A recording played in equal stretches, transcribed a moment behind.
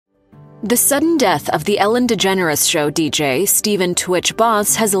The sudden death of the Ellen DeGeneres Show DJ, Stephan tWitch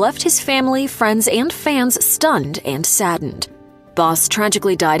Boss, has left his family, friends, and fans stunned and saddened. Boss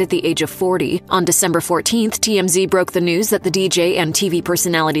tragically died at the age of 40. On December 14th, TMZ broke the news that the DJ and TV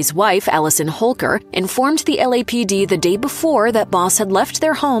personality's wife, Allison Holker, informed the LAPD the day before that Boss had left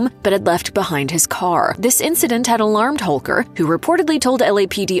their home but had left behind his car. This incident had alarmed Holker, who reportedly told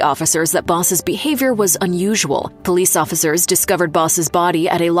LAPD officers that Boss's behavior was unusual. Police officers discovered Boss's body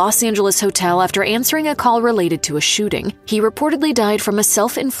at a Los Angeles hotel after answering a call related to a shooting. He reportedly died from a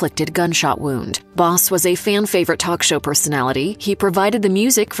self-inflicted gunshot wound. Boss was a fan-favorite talk show personality. He provided the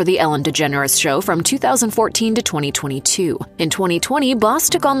music for The Ellen DeGeneres Show from 2014 to 2022. In 2020, Boss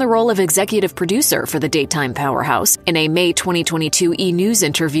took on the role of executive producer for the daytime powerhouse. In a May 2022 E! News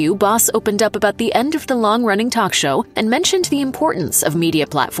interview, Boss opened up about the end of the long-running talk show and mentioned the importance of media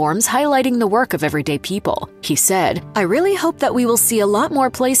platforms highlighting the work of everyday people. He said, "I really hope that we will see a lot more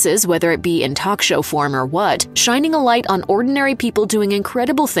places, whether it be in talk show form or what, shining a light on ordinary people doing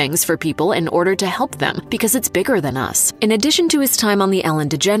incredible things for people in order to help them, because it's bigger than us." In addition to his time on The Ellen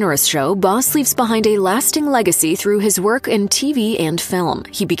DeGeneres Show, Boss leaves behind a lasting legacy through his work in TV and film.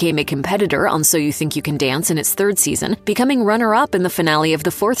 He became a competitor on So You Think You Can Dance in its third season, becoming runner-up in the finale of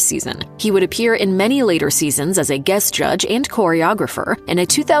the fourth season. He would appear in many later seasons as a guest judge and choreographer. In a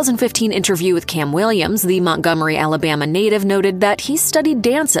 2015 interview with Cam Williams, the Montgomery, Alabama native noted that he studied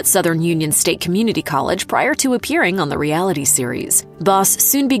dance at Southern Union State Community College prior to appearing on the reality series. Boss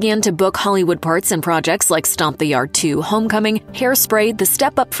soon began to book Hollywood parts in projects like Stomp the Yard 2, Homecoming, Hairspray, the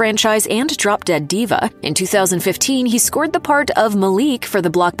Step Up franchise, and Drop Dead Diva. In 2015, he scored the part of Malik for the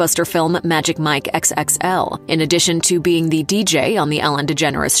blockbuster film Magic Mike XXL. In addition to being the DJ on The Ellen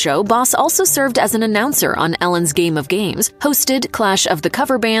DeGeneres Show, Boss also served as an announcer on Ellen's Game of Games, hosted Clash of the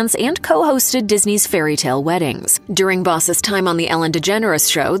Cover Bands, and co-hosted Disney's Fairy Tale Weddings. During Boss's time on The Ellen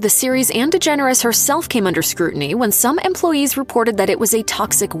DeGeneres Show, the series and DeGeneres herself came under scrutiny when some employees reported that it was a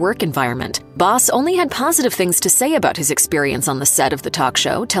toxic work environment. Boss only had positive things to say about his experience on the set of the talk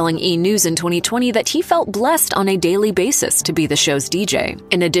show, telling E! News in 2020 that he felt blessed on a daily basis to be the show's DJ.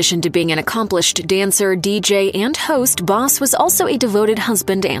 In addition to being an accomplished dancer, DJ, and host, Boss was also a devoted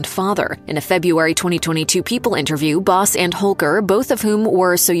husband and father. In a February 2022 People interview, Boss and Holker, both of whom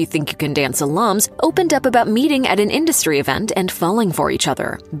were So You Think You Can Dance alums, opened up about meeting at an industry event and falling for each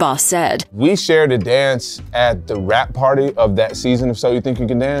other. Boss said, "We shared a dance at the wrap party of that season of So You Think You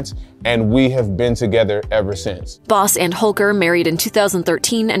Can Dance, and we have been together ever since." Boss and Holker married in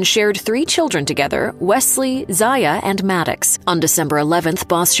 2013 and shared 3 children together, Wesley, Zaya, and Maddox. On December 11th,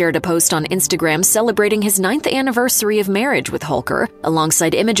 Boss shared a post on Instagram celebrating his 9th anniversary of marriage with Holker.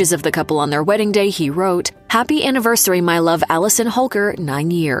 Alongside images of the couple on their wedding day, he wrote, "Happy anniversary, my love, Allison Holker, 9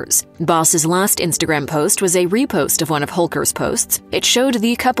 years." Boss's last Instagram post was a repost of one of Holker's posts. It showed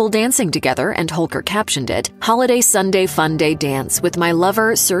the couple dancing together, and Holker captioned it, "Holiday Sunday Fun Day Dance with my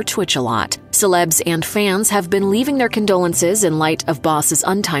lover, Sir Twitch-a-lot." Celebs and fans have been leaving their condolences in light of Boss's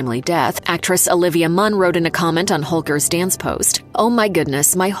untimely death. Actress Olivia Munn wrote in a comment on Holker's dance post, "Oh my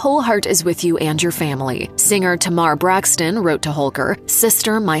goodness, my whole heart is with you and your family." Singer Tamar Braxton wrote to Holker,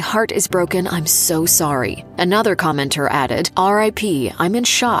 "Sister, my heart is broken, I'm so sorry." Another commenter added, "R.I.P., I'm in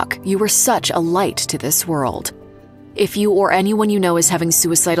shock, you were such a light to this world." If you or anyone you know is having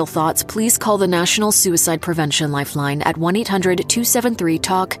suicidal thoughts, please call the National Suicide Prevention Lifeline at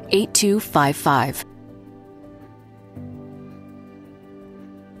 1-800-273-TALK-8255.